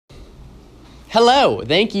Hello,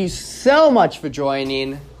 thank you so much for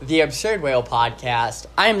joining the Absurd Whale podcast.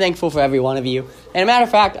 I am thankful for every one of you. And a matter of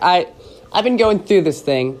fact, I've been going through this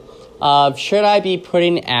thing of should I be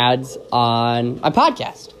putting ads on my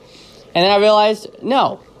podcast? And then I realized,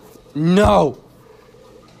 no,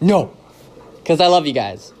 because I love you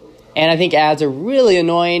guys. And I think ads are really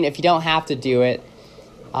annoying if you don't have to do it.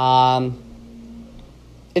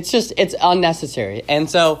 It's unnecessary. And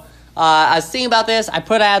so I was thinking about this. I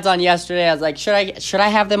put ads on yesterday. I was like, should I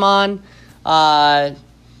have them on? And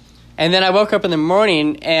then I woke up in the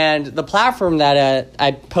morning, and the platform that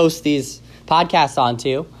I post these podcasts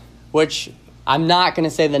onto, which I'm not going to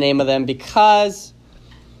say the name of them because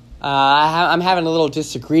I'm having a little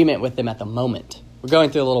disagreement with them at the moment. We're going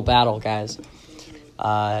through a little battle, guys.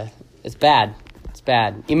 It's bad. It's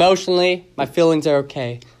bad. Emotionally, my feelings are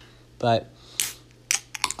okay. But,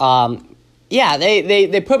 yeah,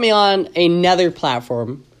 they put me on another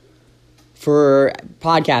platform for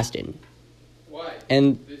podcasting. Why?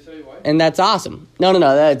 And Did they tell you why? And that's awesome. No,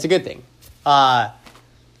 it's a good thing.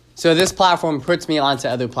 So this platform puts me onto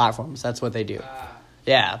other platforms. That's what they do.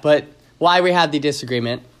 Yeah, but why we had the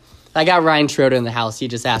disagreement, I got Ryan Schroeder in the house. He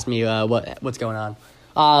just asked me what's going on.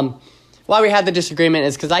 Why we had the disagreement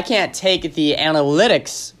is because I can't take the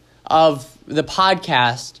analytics of the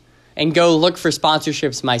podcast and go look for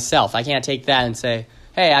sponsorships myself. I can't take that and say,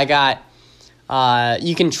 hey, I got,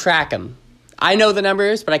 you can track them. I know the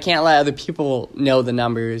numbers, but I can't let other people know the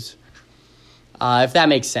numbers, if that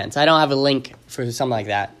makes sense. I don't have a link for something like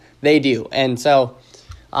that. They do. And so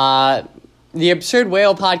the Absurd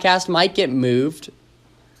Whale podcast might get moved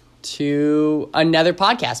to another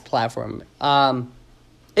podcast platform.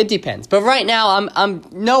 It depends. But right now, I'm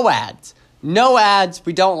no ads. No ads.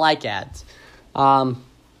 We don't like ads.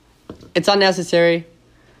 It's unnecessary.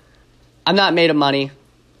 I'm not made of money.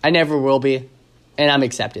 I never will be. And I'm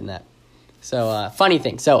accepting that. So, funny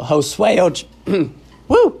thing. So, Josue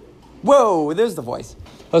Whoa, there's the voice.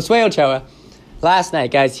 Josue Ochoa, last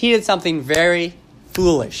night, guys, he did something very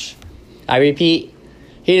foolish. I repeat,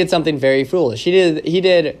 he did something very foolish. He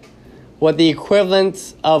did what the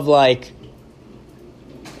equivalent of, like,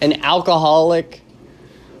 an alcoholic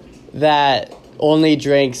that only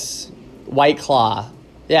drinks White Claw.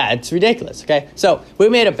 Yeah, it's ridiculous, okay? So, we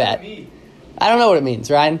made a bet. I don't know what it means,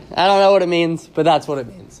 Ryan. I don't know what it means, but that's what it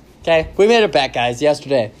means, okay? We made a bet, guys,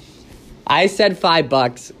 yesterday. I said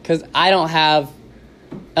 $5 because I don't have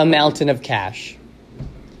a mountain of cash.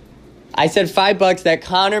 I said $5 that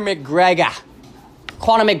Conor McGregor.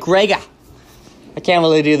 I can't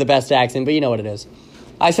really do the best accent, but you know what it is.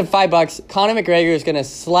 I said $5. Conor McGregor is going to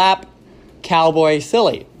slap Cowboy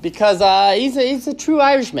silly because he's a true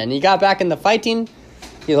Irishman. He got back in the fighting.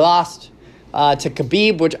 He lost to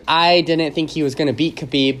Khabib, which I didn't think he was going to beat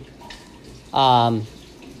Khabib.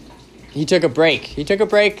 He took a break.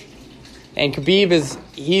 And Khabib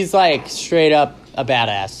he's like straight up a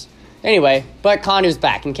badass. Anyway, but Conor's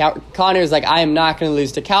back. And Conor's like, I am not going to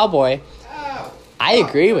lose to Cowboy. I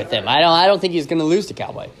agree with him. I don't think he's going to lose to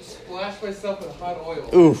Cowboy. Splash myself with hot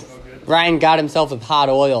oil. Oof. Ryan got himself with hot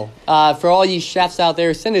oil. For all you chefs out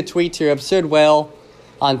there, send a tweet to Absurd Whale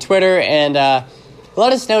on Twitter and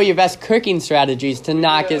let us know your best cooking strategies to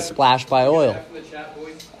not get splashed by oil.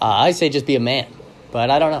 I say just be a man, but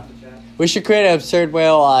I don't know. We should create an Absurd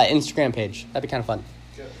Whale Instagram page. That'd be kind of fun.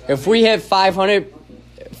 If we hit 500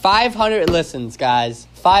 listens, guys,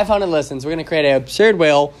 500 listens, we're going to create an Absurd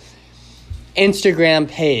Whale Instagram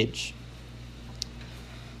page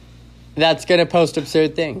that's going to post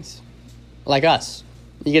absurd things like us.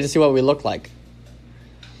 You get to see what we look like.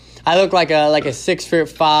 I look like a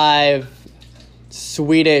 6'5"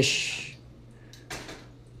 Swedish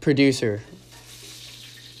producer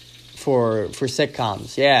for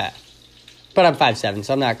sitcoms. Yeah. But I'm 5'7",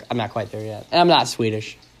 so I'm not quite there yet. And I'm not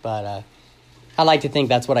Swedish, but I like to think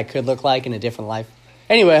that's what I could look like in a different life.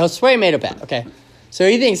 Anyway, Josue made a bet, okay? So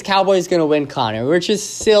he thinks Cowboy's going to win Conor, which is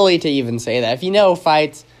silly to even say that. If you know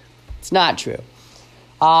fights, it's not true.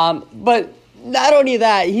 But not only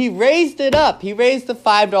that, he raised it up. He raised the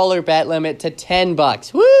 $5 bet limit to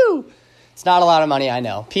 $10. Woo! It's not a lot of money, I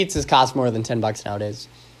know. Pizzas cost more than $10 nowadays.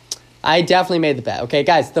 I definitely made the bet. Okay,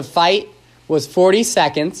 guys, the fight was 40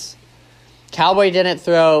 seconds. Cowboy didn't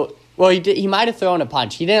throw... Well, he might have thrown a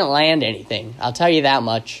punch. He didn't land anything. I'll tell you that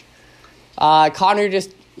much. Conor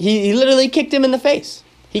just... He literally kicked him in the face.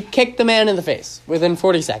 He kicked the man in the face within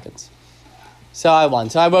 40 seconds. So I won.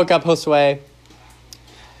 So I woke up Josue,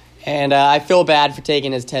 and I feel bad for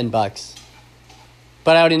taking his $10.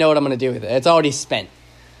 But I already know what I'm going to do with it. It's already spent.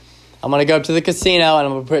 I'm going to go up to the casino, and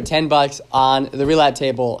I'm going to put $10 on the roulette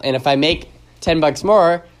table. And if I make $10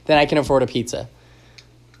 more, then I can afford a pizza.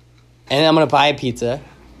 And I'm going to buy a pizza.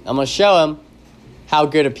 I'm going to show him how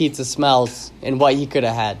good a pizza smells and what he could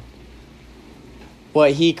have had.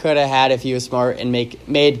 What he could have had if he was smart and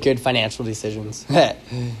made good financial decisions. I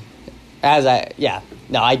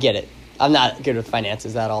get it. I'm not good with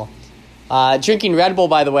finances at all. Drinking Red Bull,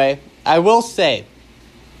 by the way, I will say,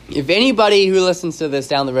 if anybody who listens to this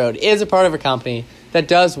down the road is a part of a company that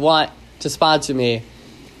does want to sponsor me,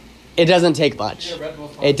 it doesn't take much.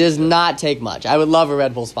 It does not take much. I would love a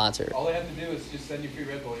Red Bull sponsor. All they have to do is just send you free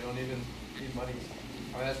Red Bull. You don't even need money.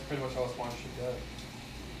 I mean, that's pretty much all a sponsorship does.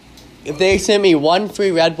 If they sent me one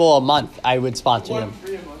free Red Bull a month, I would sponsor them. One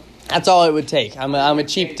free a month. That's all it would take. I'm a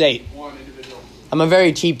cheap date. One individual. I'm a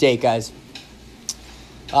very cheap date, guys.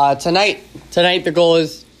 Tonight the goal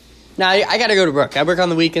is... Now, I got to go to work. I work on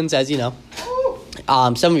the weekends, as you know.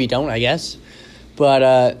 Some of you don't, I guess.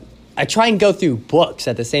 But I try and go through books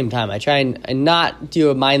at the same time. I try and not do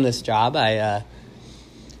a mindless job. I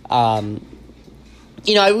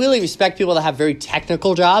really respect people that have very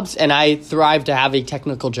technical jobs, and I thrive to have a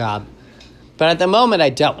technical job. But at the moment, I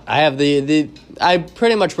don't. I have I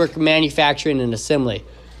pretty much work manufacturing and assembly.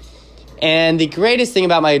 And the greatest thing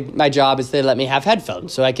about my job is they let me have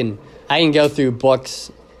headphones, so I can go through books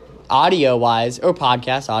audio-wise, or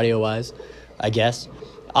podcasts audio-wise, I guess.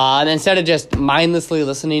 And instead of just mindlessly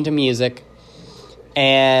listening to music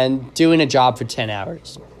and doing a job for 10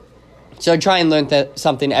 hours. So I try and learn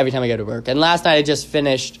something every time I go to work. And last night I just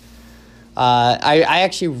finished, I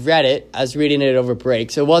actually read it. I was reading it over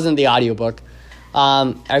break, so it wasn't the audiobook.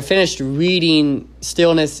 I finished reading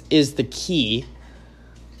Stillness is the Key,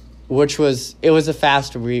 which was a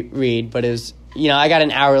fast read, but it was, I got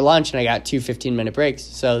an hour lunch and I got 2 15-minute breaks.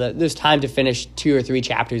 So there's time to finish 2 or 3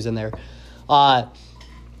 chapters in there. But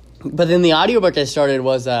then the audiobook I started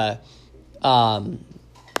was, what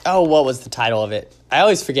was the title of it? I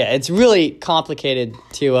always forget. It's really complicated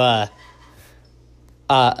to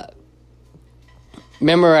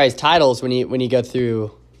memorize titles when you go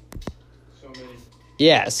through. So many.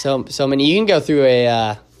 Yeah, so many. You can go through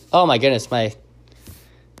oh my goodness, let's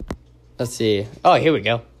see. Oh, here we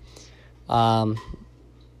go. I'm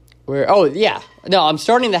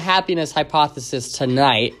starting The Happiness Hypothesis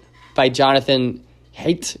tonight by Jonathan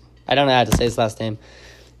Haidt. I don't know how to say his last name.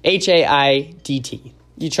 Haidt.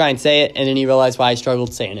 You try and say it, and then you realize why I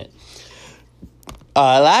struggled saying it.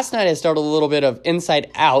 Last night I started a little bit of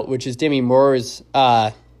Inside Out, which is Demi Moore's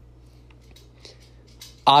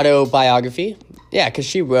autobiography. Yeah, because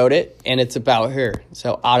she wrote it, and it's about her.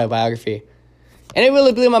 So, autobiography. And it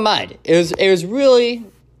really blew my mind. It was really,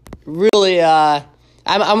 really, I'm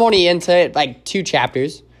only into it, like 2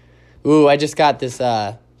 chapters. Ooh, I just got this,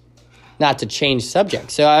 not to change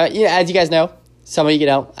subject. So, as you guys know, some of you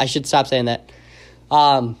know, I should stop saying that.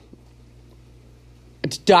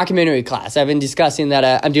 It's documentary class. I've been discussing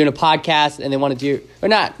that I'm doing a podcast, and they want to do, or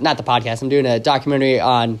not the podcast. I'm doing a documentary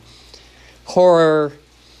on horror,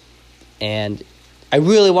 and I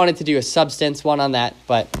really wanted to do a substance one on that,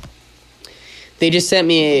 but they just sent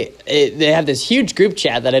me. They have this huge group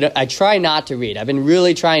chat that I try not to read. I've been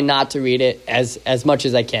really trying not to read it as much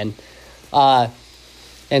as I can.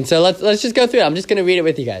 And so let's just go through it. I'm just going to read it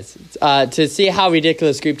with you guys to see how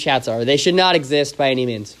ridiculous group chats are. They should not exist by any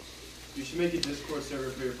means. You should make a Discord server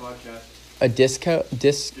for your podcast. A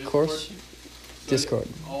discourse? So Discord.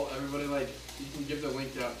 Everybody, you can give the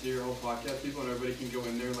link out to your whole podcast people, and everybody can go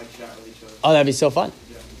in there and, chat with each other. Oh, that'd be so fun.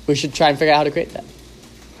 Yeah. We should try and figure out how to create that.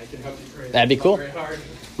 I can help you create That'd be cool. Very hard.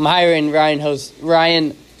 I'm hiring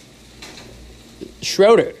Ryan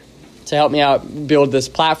Schroeder to help me out build this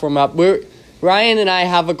platform up. Ryan and I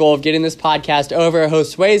have a goal of getting this podcast over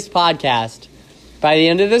Josue's podcast by the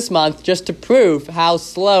end of this month, just to prove how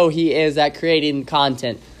slow he is at creating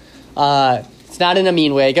content. It's not in a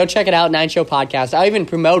mean way. Go check it out, 9 Show Podcast. I'll even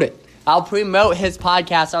promote it. I'll promote his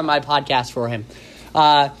podcast on my podcast for him.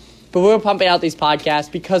 But we're pumping out these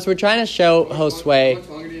podcasts because we're trying to show Josue. How much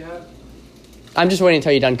longer do you have? I'm just waiting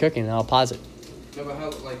until you're done cooking, and I'll pause it. No, but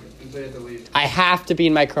until you have to leave? I have to be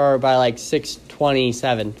in my car by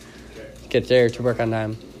 6:27 Okay. to get there to work on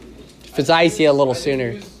time. If it's icy, a little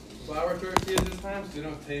sooner. Use flour tortillas this time, so they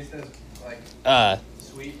don't taste as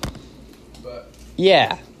sweet. But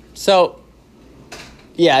Yeah. So,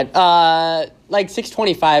 yeah,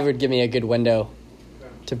 6:25 would give me a good window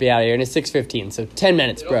to be out of here, and it's 6:15, so 10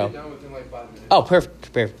 minutes, it'll bro. be done within 5 minutes. Oh,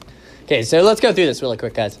 perfect. Okay, so let's go through this really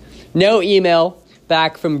quick, guys. No email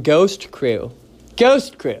back from Ghost Crew.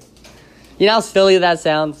 Ghost Crew. You know how silly that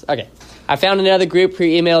sounds? Okay. I found another group who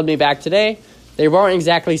emailed me back today. They weren't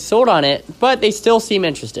exactly sold on it, but they still seem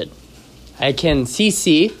interested. I can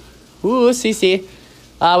CC. Ooh, CC.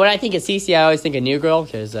 When I think of CC, I always think of New Girl,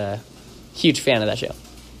 because huge fan of that show.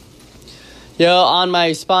 Yo, on my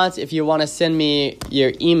response, if you want to send me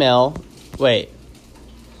your email,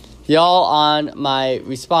 y'all on my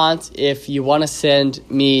response, if you want to send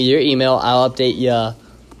me your email, I'll update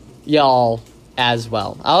y'all as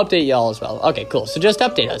well. Okay, cool. So just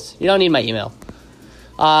update us. You don't need my email.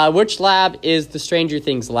 Which lab is the Stranger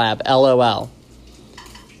Things lab? LOL.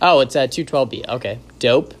 Oh, it's at 212B. Okay,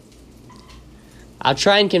 dope. I'll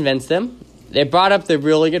try and convince them. They brought up the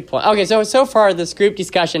really good point. Okay, so far this group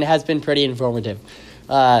discussion has been pretty informative.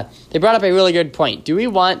 They brought up a really good point. Do we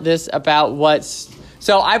want this about what's...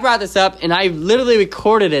 So I brought this up, and I literally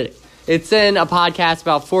recorded it. It's in a podcast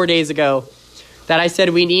about 4 days ago that I said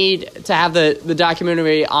we need to have the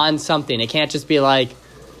documentary on something. It can't just be like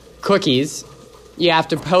cookies. You have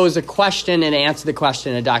to pose a question and answer the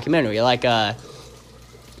question in a documentary. Like,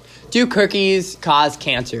 do cookies cause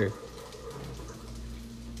cancer?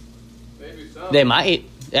 They might.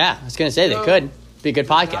 Yeah, I was going to say they could. Be a good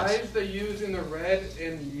podcast. The dyes they use in the red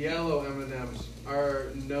and yellow M&Ms are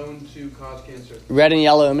known to cause cancer. Red and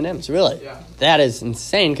yellow M&Ms, really? Yeah. That is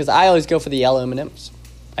insane, because I always go for the yellow M&Ms.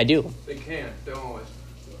 I do. They can't. Don't always.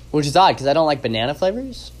 Which is odd, because I don't like banana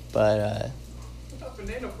flavors, but... It's not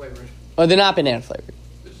banana flavored. Oh, they're not banana flavored.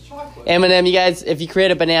 It's chocolate. M&M, you guys, if you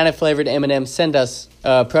create a banana flavored M&M, send us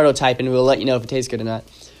a prototype, and we'll let you know if it tastes good or not.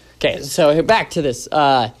 Okay, so back to this.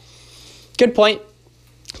 Good point.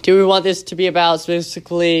 Do we want this to be about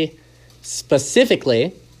specifically,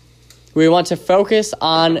 we want to focus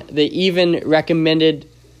on the even recommended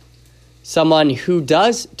someone who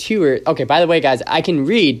does tour. Okay, by the way, guys, I can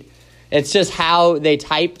read. It's just how they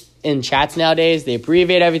type in chats nowadays. They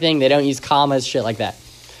abbreviate everything. They don't use commas, shit like that.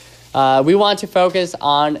 We want to focus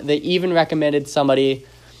on the even recommended somebody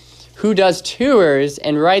who does tours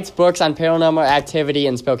and writes books on paranormal activity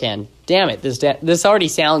in Spokane. Damn it, this already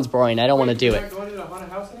sounds boring. I don't want to do it. You're not going to the haunted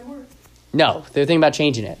house anymore? No, they're thinking about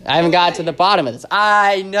changing it. I haven't got to the bottom of this.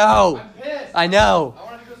 I know. I'm pissed. I know. I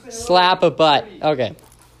wanted to go say Slap a butt. Okay.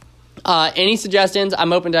 Any suggestions?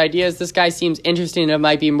 I'm open to ideas. This guy seems interesting. It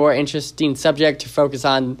might be a more interesting subject to focus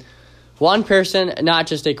on one person, not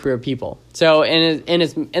just a crew of people. So in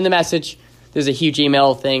the message, there's a huge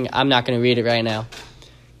email thing. I'm not going to read it right now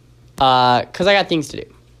because I got things to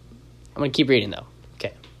do. I'm going to keep reading, though.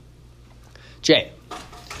 Okay. Jay,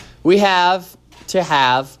 we have to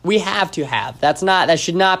have. That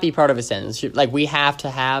should not be part of a sentence. We have to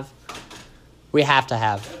have. We have to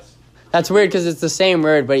have. That's weird because it's the same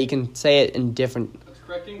word, but you can say it in different... That's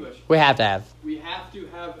correct English. We have to have. We have to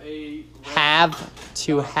have a... Have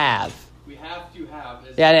to have. We have to have.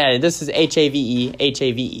 Yeah, this is H-A-V-E,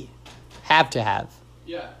 H-A-V-E. Have to have.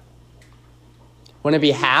 Yeah. Wouldn't it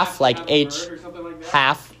be half, like H... Or something like that?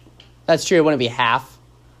 Half. That's true, it wouldn't be half.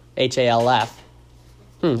 H-A-L-F.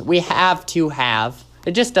 We have to have.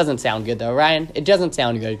 It just doesn't sound good, though, Ryan. It doesn't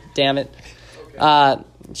sound good. Damn it. Okay.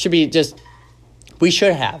 Should be just... We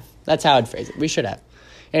should have. That's how I'd phrase it. We should have.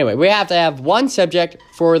 Anyway, we have to have one subject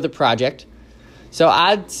for the project. So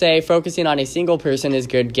I'd say focusing on a single person is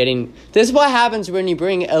good. This is what happens when you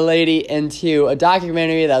bring a lady into a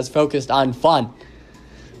documentary that's focused on fun.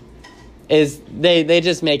 Is they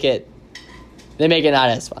just make it... They make it not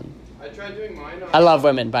as fun. I tried doing mine on... I love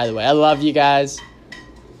women, by the way. I love you guys.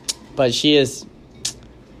 But she's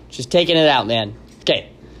taking it out, man. Okay.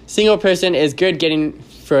 Single person is good getting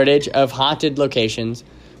footage of haunted locations.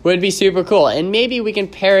 Would be super cool. And maybe we can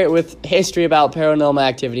pair it with history about paranormal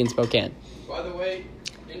activity in Spokane. By the way,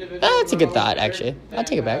 individual... That's a good thought, actually. I'll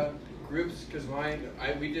take it back. Groups, because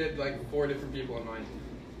we did like 4 different people in mine.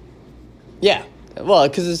 Yeah. Well,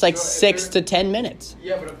 because it's like So 6 to 10 minutes.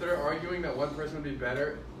 Yeah, but if they're arguing that one person would be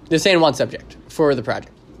better... They're saying one subject for the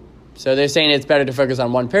project. So they're saying it's better to focus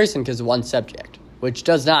on one person because of one subject, which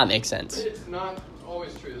does not make sense. It's not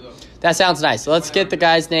always true, though. That sounds nice. So let's get the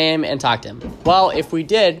guy's name and talk to him. Well, if we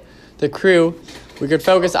did, the crew, we could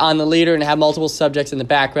focus on the leader and have multiple subjects in the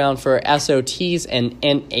background for SOTs and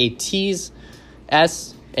NATs.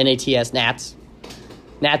 NATS, NATs.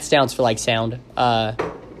 NATs stands for like sound.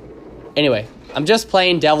 Anyway, I'm just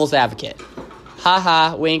playing devil's advocate.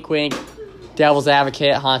 Haha, wink, wink. Devil's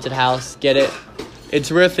advocate, haunted house. Get it?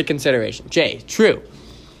 It's worth the consideration. Jay, true.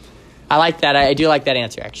 I like that. I do like that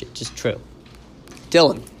answer, actually. Just true.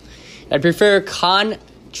 Dylan. I'd prefer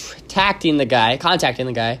contacting the guy,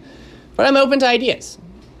 but I'm open to ideas.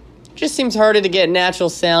 Just seems harder to get natural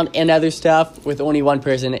sound and other stuff with only one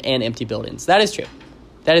person and empty buildings. That is true.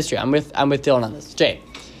 I'm with Dylan on this. Jay,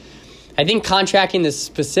 I think contracting this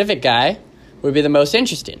specific guy would be the most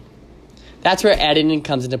interesting. That's where editing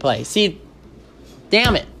comes into play. See,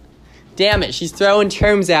 damn it. She's throwing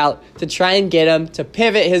terms out to try and get him to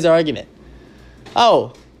pivot his argument.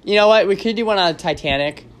 Oh, you know what? We could do one on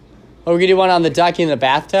Titanic. Or we could do one on the ducky in the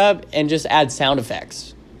bathtub and just add sound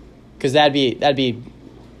effects. Because that'd be, that'd be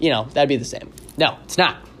the same. No, it's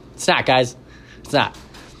not. It's not, guys. It's not.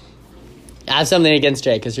 I have something against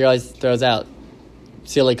Jay because he always throws out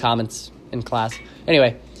silly comments in class.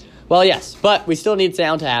 Anyway, well, yes, but we still need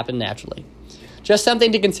sound to happen naturally. Just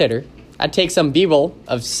something to consider. I'd take some B-roll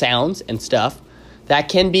of sounds and stuff that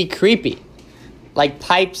can be creepy, like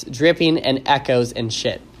pipes dripping and echoes and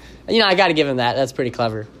shit. I got to give him that. That's pretty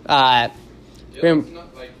clever. Dylan's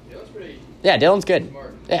pretty. Yeah, Dylan's good.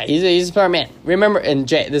 Smart. Yeah, he's a smart man. Remember, and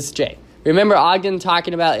Jay, this is Jay. Remember Ogden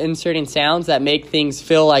talking about inserting sounds that make things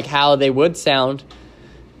feel like how they would sound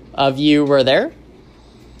if you were there?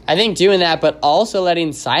 I think doing that, but also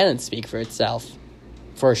letting silence speak for itself.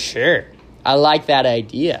 For sure. I like that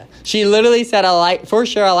idea. She literally said, I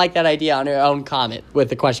like that idea on her own comment with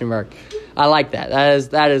the question mark. I like that.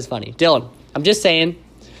 That is funny. Dylan, I'm just saying.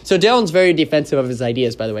 So Dylan's very defensive of his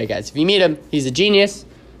ideas, by the way, guys. If you meet him, he's a genius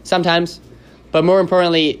sometimes. But more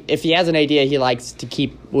importantly, if he has an idea, he likes to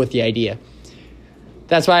keep with the idea.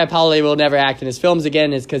 That's why Apollo will never act in his films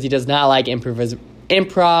again, is because he does not like improvisation.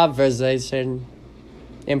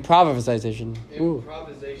 Ooh.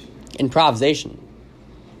 Improvisation.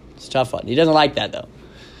 It's a tough one. He doesn't like that, though.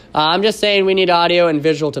 I'm just saying we need audio and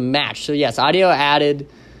visual to match. So, yes, audio added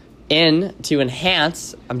in to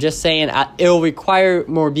enhance. I'm just saying it'll require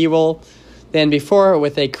more B-roll than before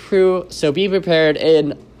with a crew. So be prepared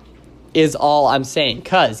is all I'm saying.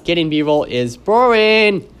 Because getting B-roll is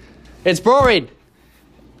boring. It's boring.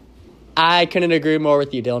 I couldn't agree more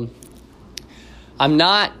with you, Dylan. I'm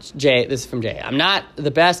not, Jay, this is from Jay. I'm not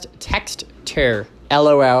the best texter,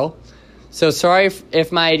 LOL. So sorry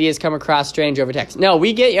if my ideas come across strange over text. No,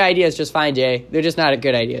 we get your ideas just fine, Jay. They're just not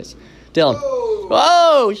good ideas. Dylan.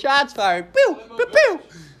 Whoa, shots fired. Boo, boo, boo.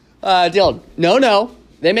 Dylan. No.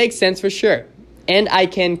 They make sense for sure. And I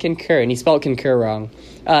can concur. And he spelled concur wrong.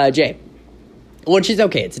 Jay. Which is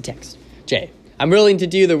okay. It's a text. Jay. I'm willing to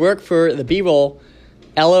do the work for the B-roll.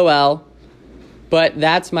 LOL. But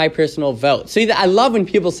that's my personal vote. See, I love when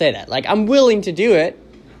people say that. Like, I'm willing to do it,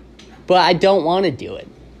 but I don't want to do it.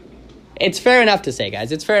 It's fair enough to say,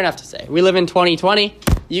 guys. It's fair enough to say. We live in 2020.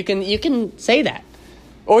 You can say that.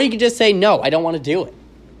 Or you can just say, no, I don't want to do it.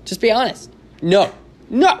 Just be honest. No.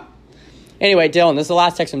 Anyway, Dylan, this is the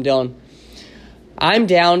last text from Dylan. I'm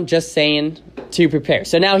down just saying to prepare.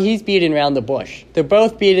 So now he's beating around the bush. They're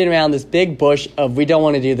both beating around this big bush of we don't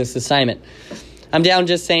want to do this assignment. I'm down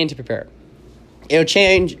just saying to prepare. It'll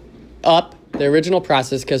change up the original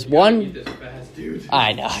process because one... Fast, dude.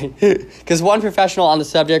 I know. Because one professional on the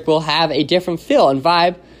subject will have a different feel and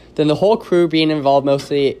vibe than the whole crew being involved,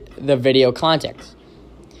 mostly the video context.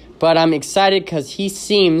 But I'm excited because he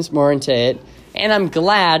seems more into it, and I'm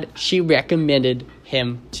glad she recommended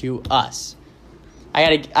him to us.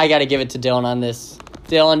 I gotta give it to Dylan on this.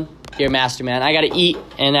 Dylan, you're a master, man. I gotta eat,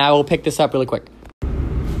 and I will pick this up really quick.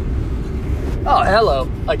 Oh, hello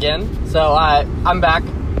again. So I'm back.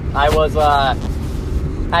 I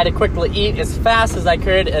had to quickly eat as fast as I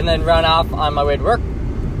could and then run off on my way to work.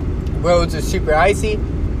 Roads are super icy.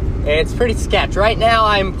 It's pretty sketch. Right now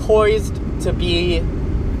I'm poised to be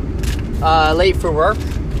late for work.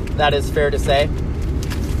 That is fair to say.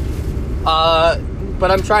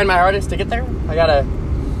 But I'm trying my hardest to get there.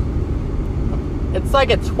 It's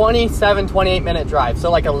like a 28 minute drive.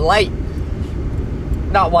 So like a light,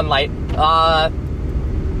 not one light.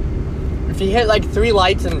 If you hit like 3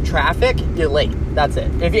 lights in traffic, you're late. That's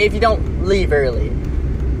it. If you don't leave early.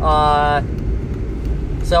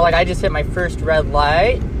 So like I just hit my first red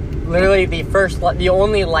light. Literally the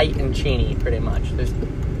only light in Cheney, pretty much. There's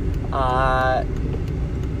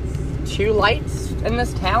 2 lights in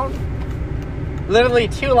this town. Literally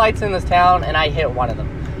 2 lights in this town, and I hit one of them.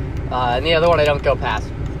 And the other one I don't go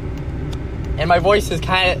past. And my voice is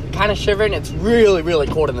kind of shivering. It's really, really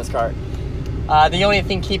cold in this car. The only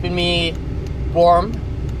thing keeping me warm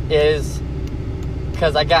is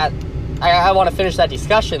because I want to finish that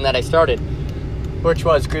discussion that I started, which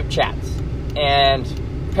was group chats and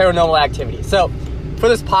paranormal activity. So for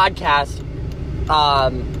this podcast,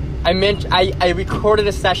 I recorded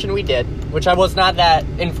a session we did, which I was not that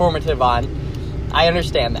informative on. I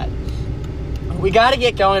understand that. We got to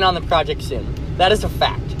get going on the project soon. That is a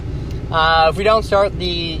fact. If we don't start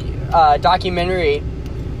the documentary,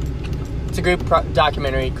 it's a group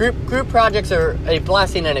documentary. Group projects are a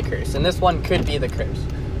blessing and a curse, and this one could be the curse.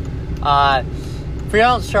 If we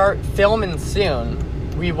don't start filming soon,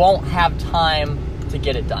 we won't have time to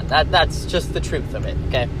get it done. That's just the truth of it.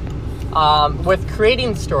 Okay. With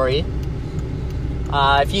creating story,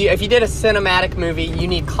 if you did a cinematic movie, you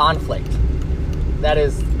need conflict. That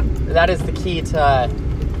is the key to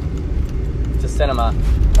to cinema.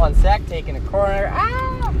 One sec, taking a corner.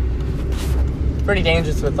 Ah! Pretty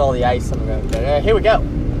dangerous with all the ice on the road. But, here we go.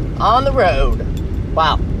 On the road.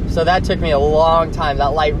 Wow. So that took me a long time.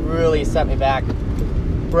 That light really set me back.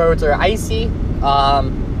 Roads are icy.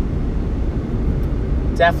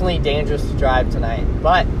 Definitely dangerous to drive tonight.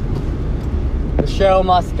 But the show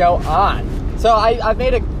must go on. So I've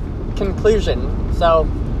made a conclusion. So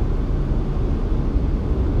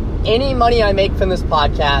any money I make from this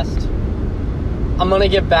podcast, I'm going to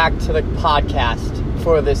give back to the podcast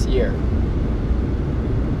for this year.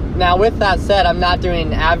 Now, with that said, I'm not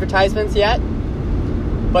doing advertisements yet,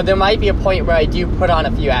 but there might be a point where I do put on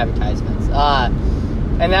a few advertisements.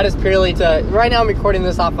 And that is purely to... Right now I'm recording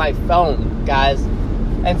this off my phone, guys.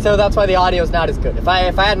 And so that's why the audio is not as good. If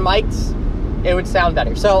I had mics, it would sound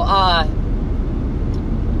better. So,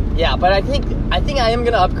 yeah, but I think I am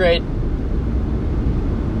going to upgrade.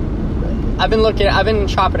 I've been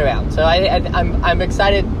shopping around. So I'm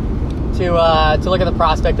excited to look at the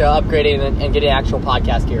prospect of upgrading and getting actual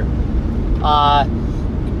podcast gear.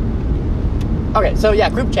 Okay, so yeah,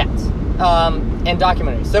 group chats and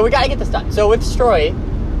documentaries. So we got to get this done. So with story,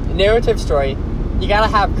 narrative story, you got to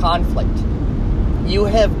have conflict. You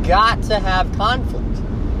have got to have conflict.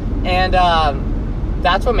 And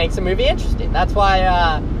that's what makes a movie interesting. That's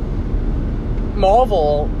why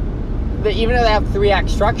Marvel, even though they have 3-act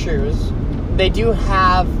structures, they do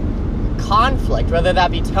have conflict, whether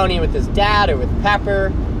that be Tony with his dad or with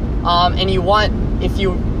Pepper. And you want, if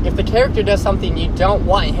the character does something you don't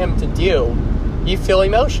want him to do, you feel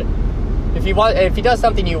emotion. If he does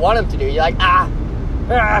something you want him to do, you're like,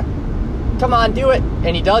 come on, do it.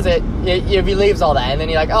 And he does it, it relieves all that. And then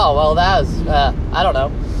you're like, oh, well, that was, I don't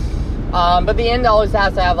know. But the end always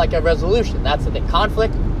has to have, like, a resolution. That's the thing.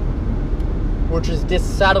 Conflict, which is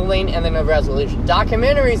dissettling, and then a resolution.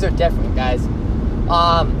 Documentaries are different, guys.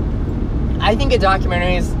 I think a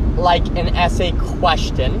documentary is like an essay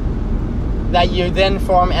question that you then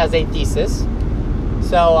form as a thesis.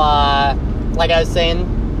 So, like I was saying,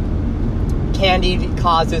 candy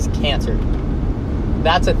causes cancer.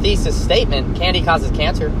 That's a thesis statement. Candy causes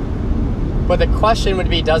cancer. But the question would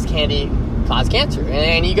be, does candy cause cancer?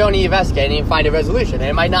 And you go and you investigate and you find a resolution. And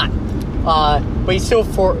it might not. But you still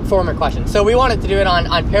form a question. So we wanted to do it on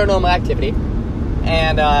Paranormal Activity.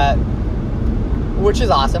 And, which is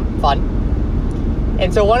awesome. Fun.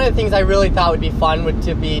 And so one of the things I really thought would be fun would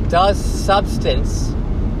to be, does substance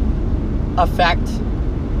affect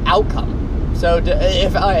outcome? So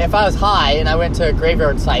if I was high and I went to a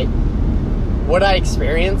graveyard site, would I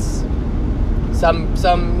experience some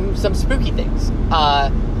spooky things?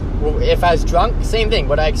 If I was drunk, same thing.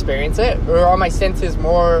 Would I experience it? Or are my senses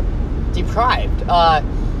more deprived?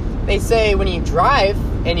 They say when you drive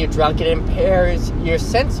and you're drunk, it impairs your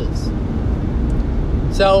senses.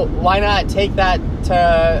 So why not take that to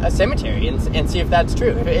a cemetery and see if that's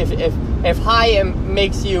true? If high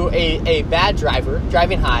makes you a bad driver,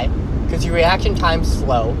 driving high, because your reaction time's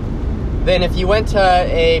slow, then if you went to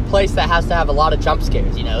a place that has to have a lot of jump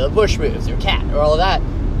scares, the bush moves or cat or all of that,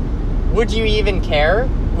 would you even care?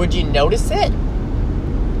 Would you notice it?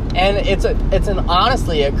 And it's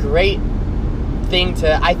honestly a great thing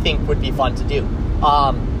I think would be fun to do.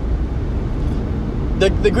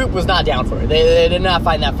 The group was not down for it. They did not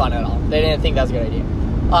find that fun at all. They didn't think that was a good idea.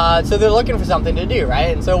 So they're looking for something to do, right?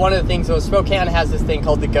 And so one of the things, Spokane has this thing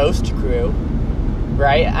called the Ghost Crew,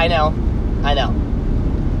 right? I know.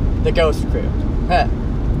 The Ghost Crew.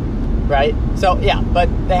 Right? So, yeah, but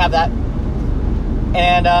they have that.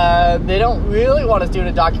 And they don't really want us doing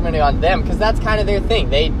a documentary on them, because that's kind of their thing.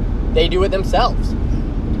 They do it themselves.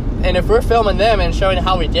 And if we're filming them and showing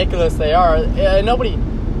how ridiculous they are, nobody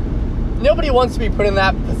wants to be put in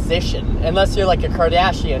that position, unless you're like a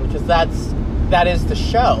Kardashian, because that is the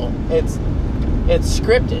show. It's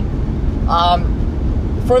scripted.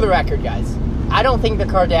 For the record, guys, I don't think the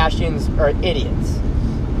Kardashians are idiots.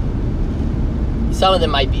 Some of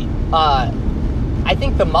them might be. I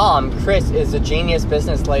think the mom, Kris, is a genius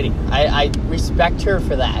business lady. I respect her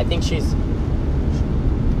for that. I think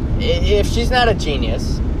if she's not a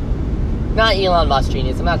genius, not Elon Musk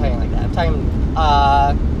genius, I'm not talking like that. I'm talking,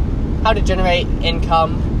 how to generate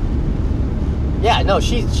income. Yeah, no,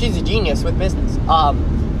 she's a genius with business.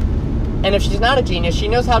 And if she's not a genius, she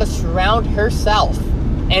knows how to surround herself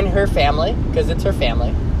and her family, because it's her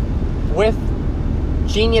family, with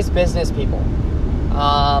genius business people.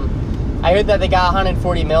 I heard that they got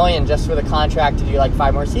 $140 million just for the contract to do like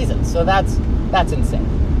 5 more seasons. So that's insane.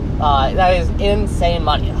 That is insane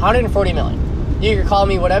money. $140 million. You can call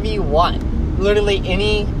me whatever you want. Literally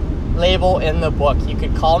any label in the book you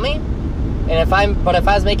could call me. And if I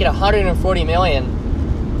was making $140 million,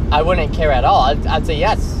 I wouldn't care at all. I'd say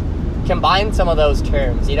yes. Combine some of those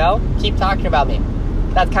terms, you know? Keep talking about me.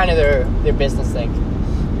 That's kind of their business thing.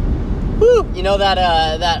 Woo! You know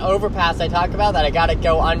that overpass I talked about that I gotta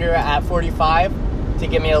go under at 45 to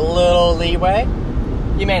give me a little leeway?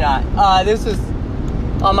 You may not. This is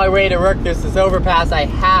on my way to work. There's this overpass I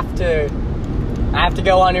have to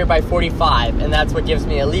go under by 45, and that's what gives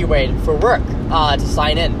me a leeway for work to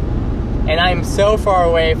sign in. And I'm so far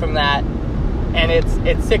away from that, and it's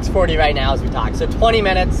 6:40 right now as we talk. So 20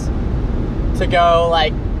 minutes to go,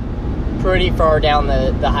 like, pretty far down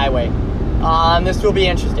the highway. This will be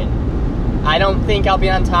interesting. I don't think I'll be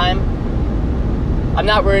on time. I'm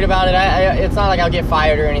not worried about it. It's not like I'll get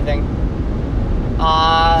fired or anything.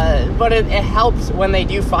 But it helps when they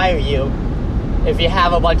do fire you if you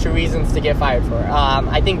have a bunch of reasons to get fired for.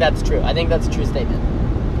 I think that's true. I think that's a true statement.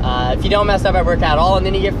 If you don't mess up at work at all and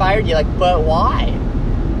then you get fired, you're like, but why?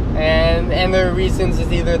 And the reasons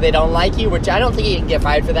is either they don't like you, which I don't think you can get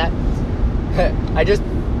fired for that.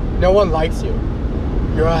 No one likes you.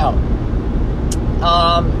 You're out.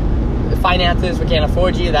 Finances, we can't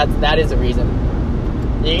afford you. That is a reason.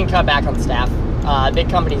 You can cut back on staff. Big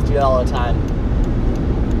companies do that all the time.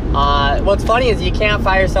 What's funny is you can't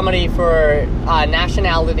fire somebody for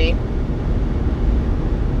nationality,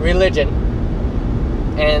 religion,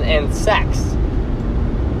 and sex,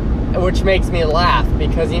 which makes me laugh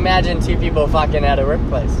because imagine two people fucking at a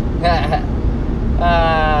workplace.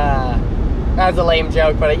 That's a lame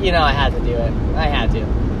joke, but you know I had to do it. I had to.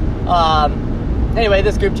 Anyway,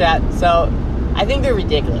 this group chat. So I think they're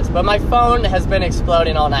ridiculous, but my phone has been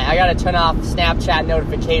exploding all night. I gotta turn off Snapchat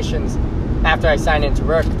notifications after I sign into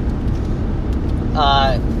work.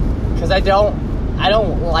 Because I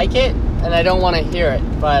don't like it, and I don't want to hear it,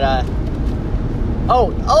 but,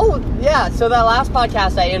 yeah, so that last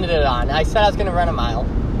podcast I ended it on, I said I was going to run a mile,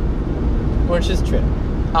 which is true,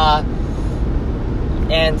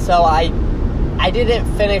 and so I didn't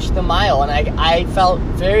finish the mile, and I felt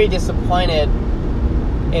very disappointed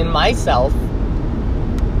in myself,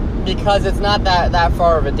 because it's not that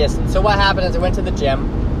far of a distance. So what happened is I went to the gym,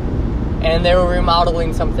 and they were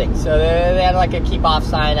remodeling some things. So they had like a keep off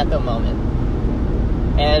sign at the moment.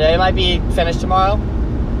 And it might be finished tomorrow.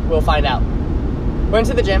 We'll find out. Went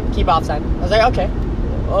to the gym, keep off sign. I was like, okay,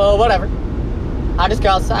 well, whatever. I'll just go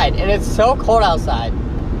outside. And it's so cold outside.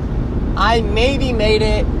 I maybe made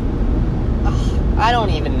it, I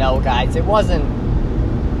don't even know, guys. It was like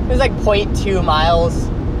 0.2 miles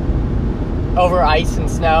over ice and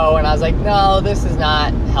snow. And I was like, no, this is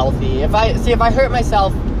not healthy. If I hurt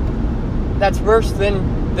myself, that's worse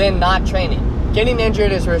than not training. Getting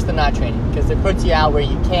injured is worse than not training because it puts you out where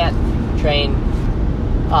you can't train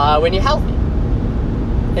when you're healthy.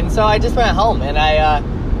 And so I just went home and I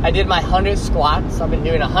did my 100 squats. I've been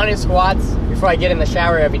doing 100 squats before I get in the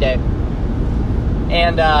shower every day.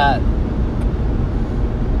 And I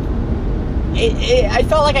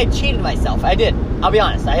felt like I cheated myself. I did. I'll be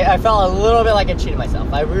honest. I felt a little bit like I cheated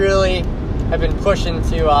myself. I really have been pushing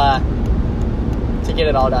to get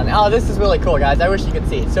it all done. Oh, this is really cool, guys. I wish you could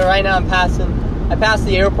see it. So right now I pass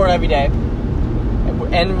the airport every day.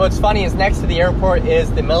 And what's funny is next to the airport is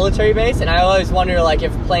the military base, and I always wonder, like,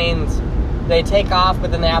 if planes, they take off, but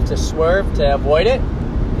then they have to swerve to avoid it,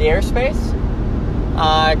 the airspace.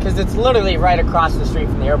 Because it's literally right across the street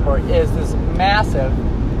from the airport is this massive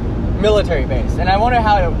military base. And I wonder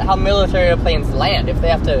how military planes land, if they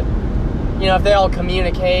have to, if they all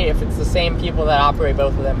communicate, if it's the same people that operate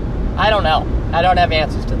both of them. I don't know. I don't have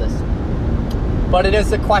answers to this. But it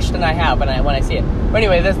is a question I have when I see it. But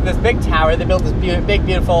anyway, this big tower, they built this big,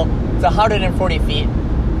 beautiful, it's 140 feet.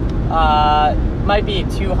 Might be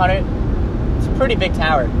 200. It's a pretty big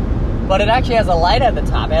tower. But it actually has a light at the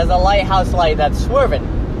top. It has a lighthouse light that's swerving.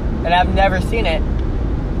 And I've never seen it.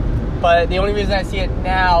 But the only reason I see it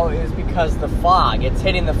now is because the fog. It's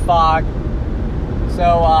hitting the fog.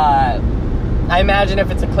 So, I imagine if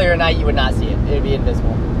it's a clear night, you would not see it. It would be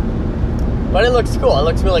invisible. But it looks cool. It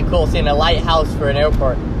looks really cool seeing a lighthouse for an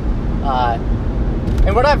airport.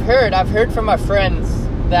 And what I've heard from my friends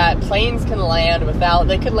that planes can land without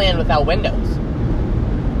windows.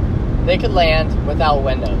 They could land without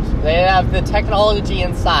windows. They have the technology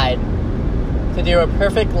inside to do a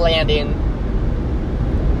perfect landing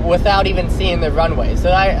without even seeing the runway.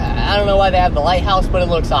 So I don't know why they have the lighthouse, but it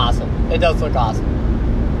looks awesome. It does look awesome.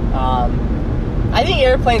 I think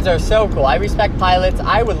airplanes are so cool. I respect pilots.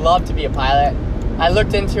 I would love to be a pilot. I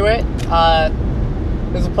looked into it.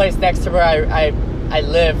 There's a place next to where I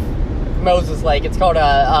live, Moses Lake. It's called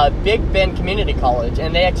Big Bend Community College,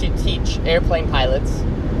 and they actually teach airplane pilots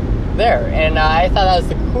there. And I thought that was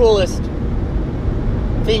the coolest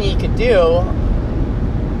thing you could do.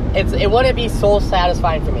 it wouldn't be soul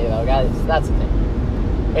satisfying for me though, guys. That's the thing.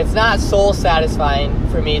 It's not soul satisfying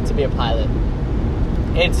for me to be a pilot.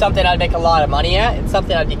 It's something I'd make a lot of money at. It's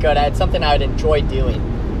something I'd be good at. It's something I would enjoy doing.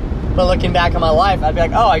 But looking back on my life, I'd be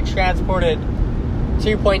like, oh, I transported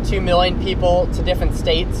 2.2 million people to different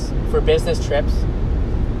states for business trips.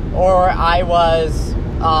 Or I was,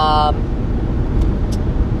 I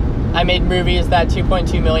made movies that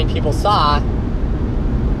 2.2 million people saw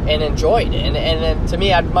and enjoyed. And to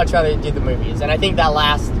me, I'd much rather do the movies. And I think that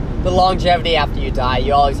the longevity after you die,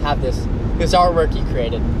 you always have this artwork you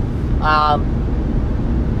created.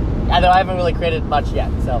 Although I haven't really created much yet.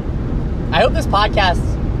 So I hope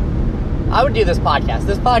I would do this podcast.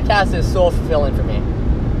 This podcast is soul fulfilling for me.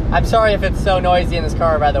 I'm sorry if it's so noisy in this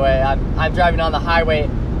car, by the way. I'm driving on the highway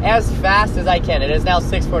as fast as I can. It is now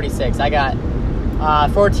 6:46. I got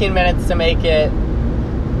 14 minutes to make it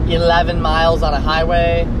 11 miles on a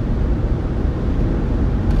highway.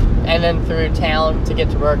 And then through town to get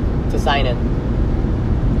to work to sign in.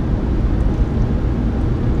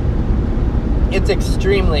 It's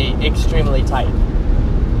extremely, extremely tight.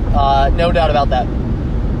 No doubt about that.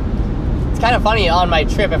 It's kind of funny on my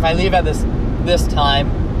trip, if I leave at this time,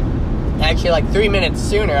 actually like 3 minutes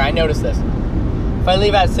sooner, I noticed this. If I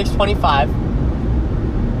leave at 6:25,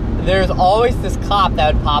 there's always this cop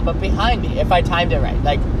that would pop up behind me if I timed it right.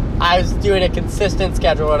 Like, I was doing a consistent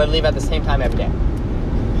schedule where I'd leave at the same time every day.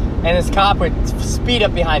 And this cop would speed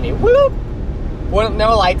up behind me. Whoop!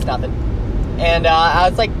 No lights, nothing. And I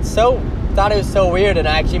was like, thought it was so weird, and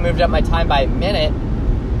I actually moved up my time by a minute.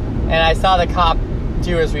 And I saw the cop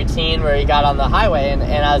do his routine where he got on the highway, and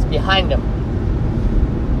I was behind him.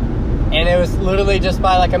 And it was literally just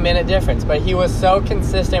by like a minute difference. But he was so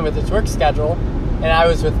consistent with his work schedule, and I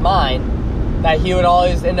was with mine, that he would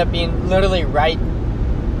always end up being literally right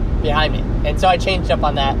behind me. And so I changed up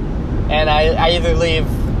on that, and I either leave,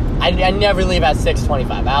 I never leave at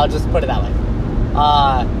 6:25. I'll just put it that way.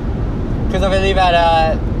 Because if I leave at,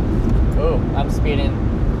 I'm speeding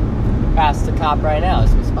past the cop right now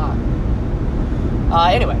as we spot.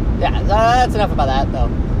 Anyway, yeah, that's enough about that, though.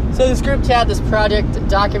 So this group chat, this project,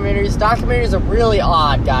 documentaries are really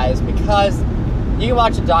odd, guys, because you can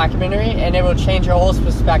watch a documentary and it will change your whole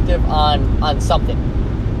perspective on something.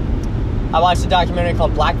 I watched a documentary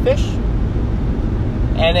called Blackfish,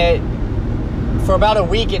 and for about a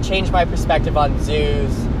week, it changed my perspective on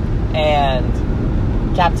zoos and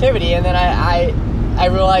captivity, and then I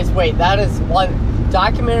realized, wait,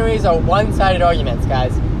 documentaries are one-sided arguments,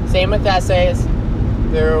 guys. Same with essays.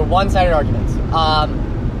 They're one-sided arguments.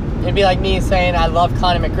 It'd be like me saying I love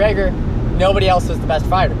Conor McGregor. Nobody else is the best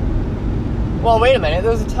fighter. Well, wait a minute.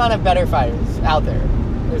 There's a ton of better fighters out there.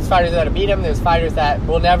 There's fighters that have beat him. There's fighters that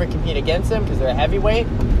will never compete against him because they're heavyweight.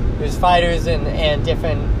 There's fighters in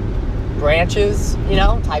different branches,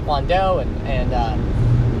 Taekwondo and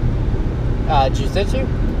Jiu-Jitsu.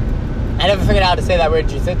 I never figured out how to say that word,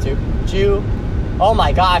 Jiu-Jitsu. Oh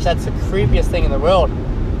my gosh, that's the creepiest thing in the world.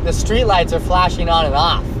 The street lights are flashing on and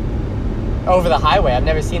off over the highway. I've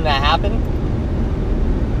never seen that happen.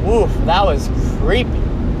 Woof, that was creepy.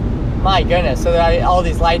 My goodness. So that all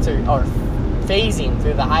these lights are phasing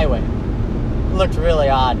through the highway. It looked really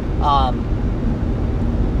odd.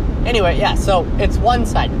 Anyway, yeah, so it's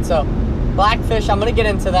one-sided. So Blackfish, I'm going to get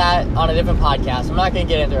into that on a different podcast. I'm not going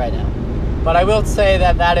to get into it right now. But I will say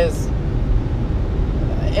that is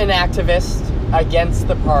an activist against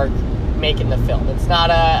the park making the film. It's not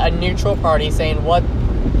a neutral party saying what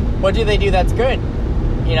do they do that's good.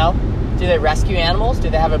 Do they rescue animals? Do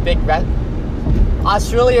they have a big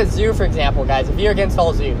Australia Zoo, for example, guys, if you're against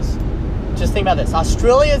all zoos, just think about this.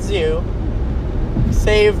 Australia Zoo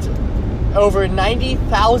saved over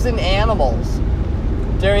 90,000 animals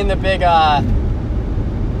during the big oh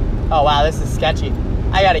wow, this is sketchy.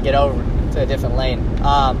 I gotta get over to a different lane.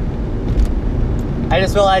 I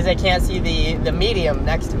just realized I can't see the medium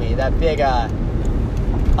next to me. That big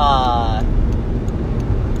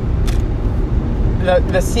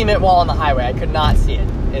the cement wall on the highway. I could not see it.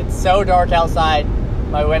 It's so dark outside.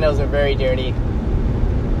 My windows are very dirty.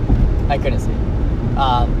 I couldn't see it.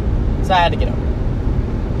 So I had to get over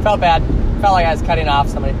it. Felt bad. Felt like I was cutting off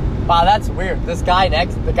somebody. Wow, that's weird. This guy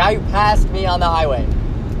the guy who passed me on the highway,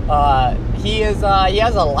 he has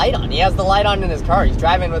a light on. He has the light on in his car. He's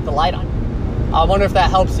driving with the light on. I wonder if that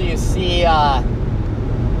helps you see,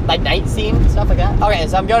 like night scene, stuff like that. Okay,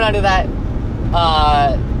 so I'm going under that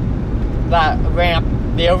ramp,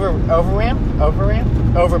 the overpass.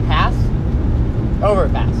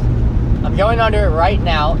 I'm going under it right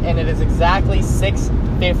now, and it is exactly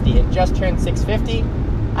 6:50. It just turned 6:50.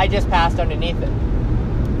 I just passed underneath it.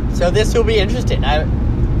 So this will be interesting. I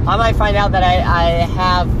might find out that I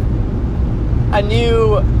have I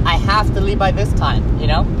knew I have to leave by this time, you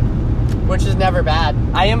know? Which is never bad.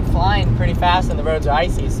 I am flying pretty fast and the roads are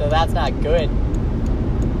icy, so that's not good.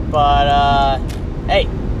 But, hey,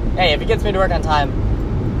 if it gets me to work on time,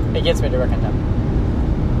 it gets me to work on time.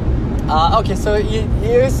 Okay, so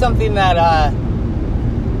here's something that,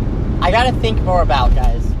 I gotta think more about,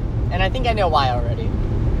 guys. And I think I know why already.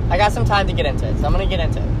 I got some time to get into it, so I'm gonna get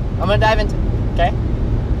into it. I'm gonna dive into it, okay?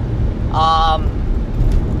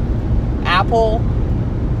 Apple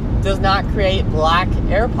does not create black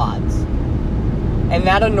AirPods. And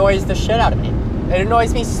that annoys the shit out of me. It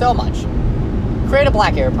annoys me so much. Create a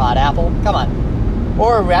black AirPod, Apple. Come on.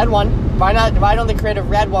 Or a red one. Why don't they create a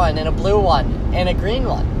red one and a blue one and a green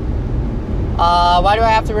one? Why do I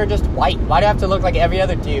have to wear just white? Why do I have to look like every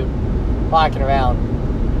other dude walking around?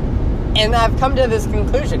 And I've come to this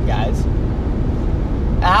conclusion, guys.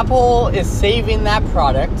 Apple is saving that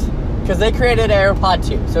product because they created AirPod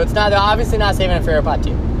 2. So they're obviously not saving it for AirPod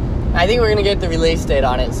 2. I think we're going to get the release date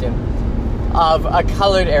on it soon of a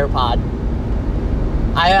colored AirPod.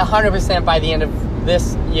 100% by the end of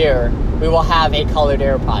this year, we will have a colored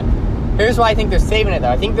AirPod. Here's why I think they're saving it, though.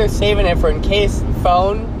 I think they're saving it for in case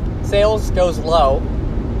phone sales goes low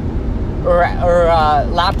or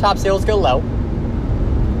laptop sales go low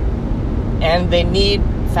and they need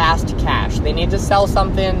fast cash. They need to sell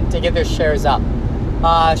something to get their shares up.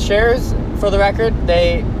 Shares, for the record,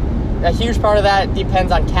 a huge part of that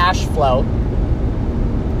depends on cash flow.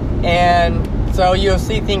 And so you'll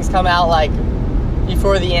see things come out like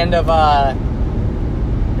before the end of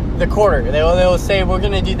the quarter. They'll say, we're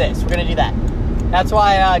going to do this, we're going to do that. That's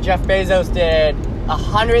why Jeff Bezos did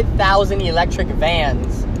 100,000 electric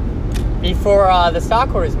vans before the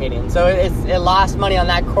stockholders meeting. So it lost money on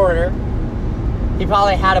that quarter. He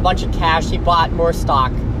probably had a bunch of cash. He bought more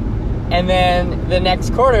stock. And then the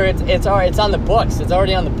next quarter, it's on the books. It's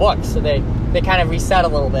already on the books. So they kind of reset a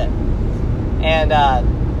little bit. And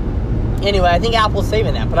anyway, I think Apple's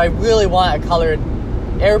saving that. But I really want a colored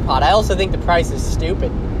AirPod. I also think the price is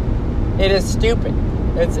stupid. It is stupid.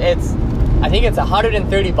 I think it's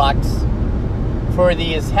 $130 for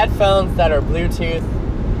these headphones that are Bluetooth.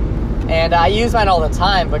 And I use mine all the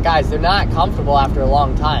time. But guys, they're not comfortable after a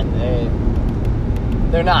long time.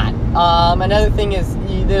 They're not. Another thing is,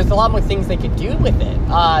 there's a lot more things they could do with it.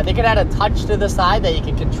 They could add a touch to the side that you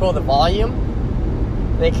could control the volume.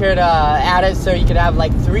 They could add it so you could have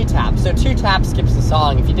like 3 taps. So 2 taps skips the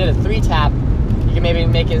song. If you did a 3 tap, you could maybe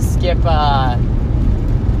make it skip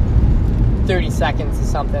 30 seconds or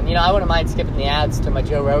something. You know, I wouldn't mind skipping the ads to my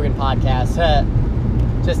Joe Rogan podcast.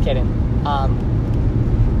 Just kidding. I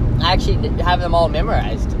actually have them all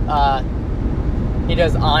memorized. He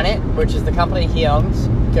does On It, which is the company he owns.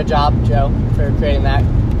 Good job, Joe, for creating that.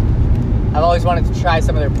 I've always wanted to try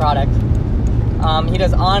some of their product. He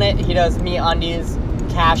does On It. He does MeUndies,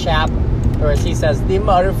 Cash App, or as he says, the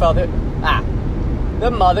motherfucking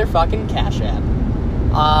Cash App.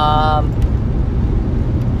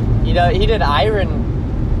 He did Iron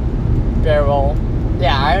Barrel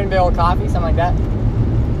Coffee, something like that.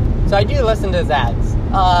 So I do listen to his ads,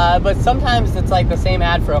 but sometimes it's like the same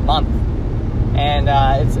ad for a month. And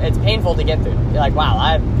it's painful to get through. You're like, wow,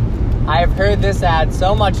 I've heard this ad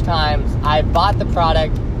so much times. I've bought the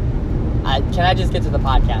product. Can I just get to the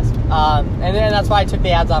podcast? And then that's why I took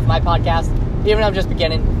the ads off my podcast, even though I'm just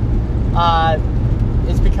beginning.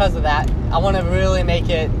 It's because of that. I want to really make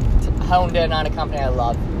it honed in on a company I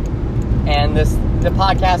love. And the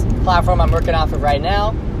podcast platform I'm working off of right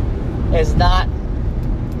now is not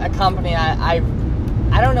a company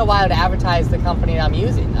I don't know why I would advertise the company I'm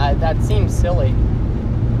using. That seems silly.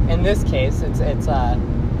 In this case,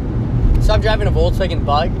 so I'm driving a Volkswagen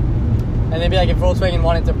Bug, and they'd be like, if Volkswagen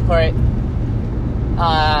wanted to put,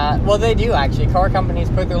 well, they do actually. Car companies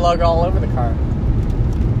put their logo all over the car.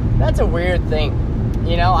 That's a weird thing.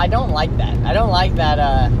 You know, I don't like that. I don't like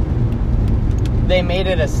that they made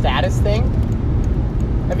it a status thing.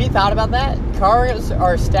 Have you thought about that? Cars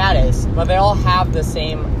are status, but they all have the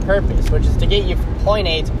same purpose, which is to get you from point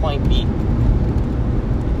A to point B.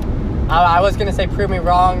 I was going to say prove me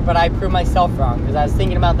wrong, but I proved myself wrong, because I was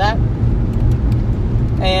thinking about that.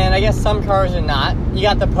 And I guess some cars are not. You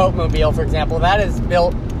got the Pope Mobile, for example. That is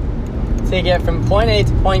built to get from point A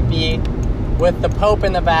to point B with the Pope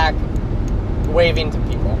in the back waving to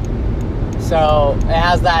people. So it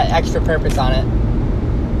has that extra purpose on it.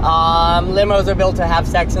 Limos are built to have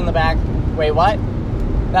sex in the back. Wait, what?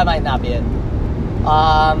 That might not be it.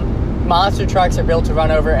 Monster trucks are built to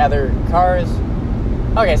run over other cars.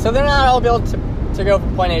 Okay, so they're not all built to go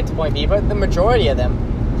from point A to point B, but the majority of them,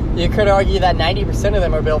 you could argue that 90% of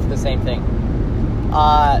them are built for the same thing.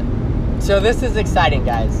 So this is exciting,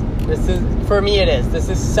 guys. This is, for me it is. This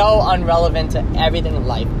is so unrelevant to everything in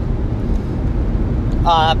life.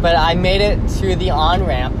 But I made it to the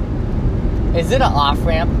on-ramp. Is it an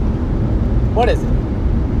off-ramp? What is it?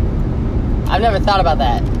 I've never thought about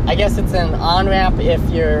that. I guess it's an on-ramp if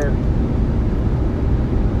you're...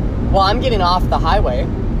 Well, I'm getting off the highway.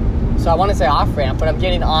 So I want to say off-ramp, but I'm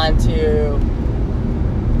getting onto...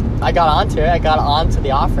 I got onto it. I got onto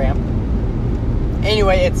the off-ramp.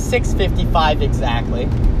 Anyway, it's 6:55 exactly.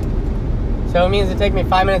 So it means it takes me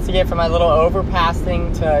 5 minutes to get from my little overpass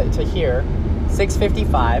thing to here.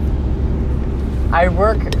 6:55. I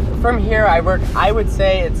work... From here, I would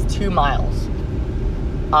say it's 2 miles.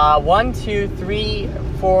 1, 2, 3,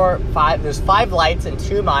 4, 5. There's 5 lights and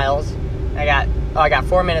 2 miles. I got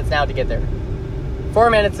 4 minutes now to get there.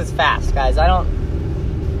 4 minutes is fast, guys. I don't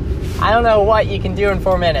know what you can do in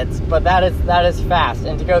 4 minutes, but that is fast.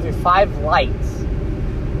 And to go through 5 lights,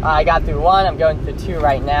 I got through 1. I'm going through 2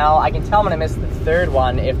 right now. I can tell I'm gonna miss the 3rd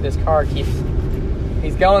one if this car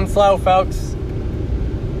he's going slow, folks.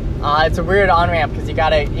 It's a weird on-ramp because you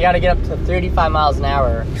gotta get up to 35 miles an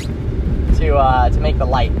hour to make the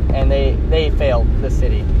light, and they failed this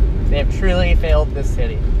city. They have truly failed this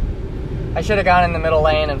city. I should have gone in the middle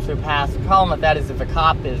lane and flew past. The problem with that is if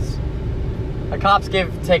cops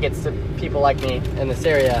give tickets to people like me in this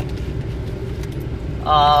area.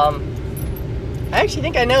 I actually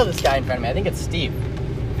think I know this guy in front of me. I think it's Steve.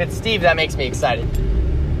 If it's Steve, that makes me excited.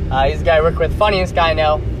 He's the guy I work with. Funniest guy I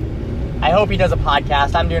know. I hope he does a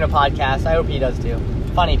podcast. I'm doing a podcast. I hope he does too.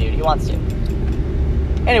 Funny dude. He wants to.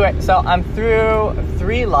 Anyway, so I'm through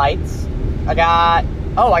 3 lights. I got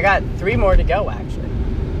 3 more to go, actually.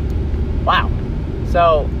 Wow.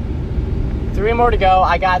 So, 3 more to go.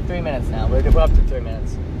 I got 3 minutes now. We're up to 3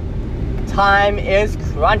 minutes. Time is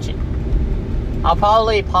crunching. I'll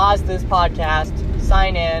probably pause this podcast,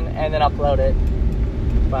 sign in, and then upload it.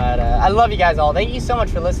 But I love you guys all. Thank you so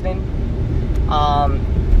much for listening.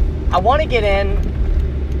 I want to get in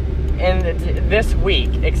this week,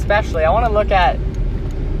 especially. I want to look at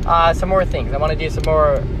some more things. I want to do some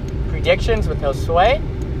more predictions with Josue.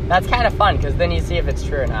 That's kind of fun because then you see if it's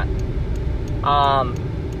true or not. I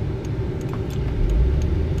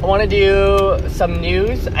want to do some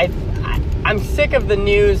news. I'm sick of the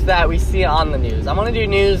news that we see on the news. I want to do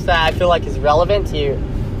news that I feel like is relevant to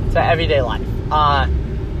everyday life.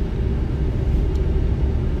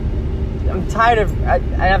 I'm tired of,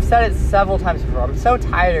 and I've said it several times before, I'm so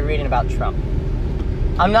tired of reading about Trump.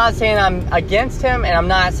 I'm not saying I'm against him, and I'm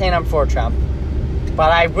not saying I'm for Trump.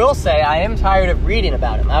 But I will say I am tired of reading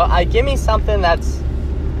about him. Give me something that's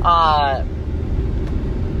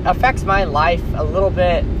affects my life a little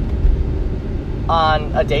bit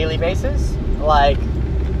on a daily basis. Like,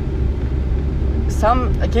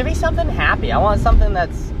 give me something happy. I want something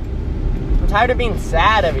I'm tired of being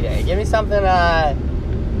sad every day. Give me something,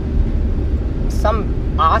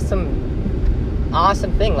 some awesome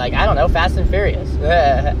thing. Like, I don't know, Fast and Furious.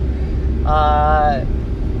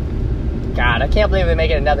 God, I can't believe they make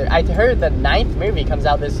it another. I heard the 9th movie comes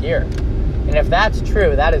out this year. And if that's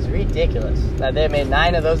true, that is ridiculous. That they made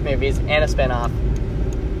 9 of those movies and a spinoff.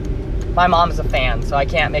 My mom's a fan, so I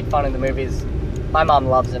can't make fun of the movies. My mom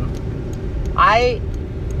loves them.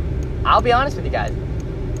 I'll be honest with you guys.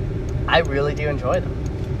 I really do enjoy them.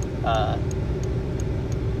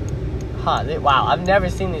 Wow, I've never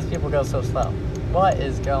seen these people go so slow. What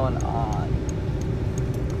is going on?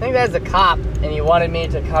 I think there's a cop, and he wanted me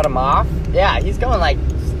to cut him off. Yeah, he's going like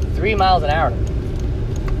 3 miles an hour.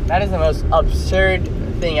 That is the most absurd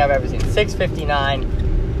thing I've ever seen. 6:59.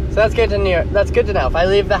 So that's good to know. That's good to know. If I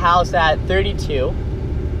leave the house at 32,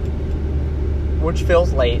 which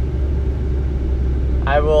feels late,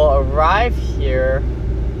 I will arrive here.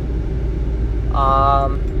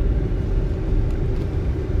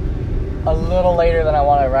 A little later than I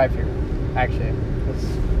want to arrive here. Actually,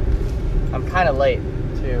 I'm kind of late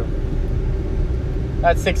too.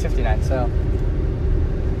 That's 6:59. So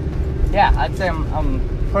yeah, I'd say I'm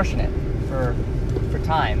pushing it for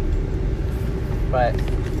time. But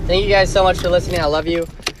thank you guys so much for listening. I love you.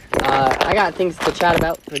 I got things to chat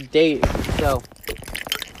about for days. So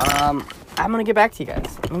I'm gonna get back to you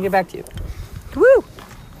guys. Woo!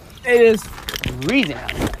 It is freezing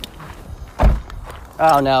outside.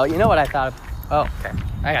 Oh no, you know what I thought of? Oh, okay.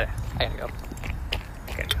 I gotta go.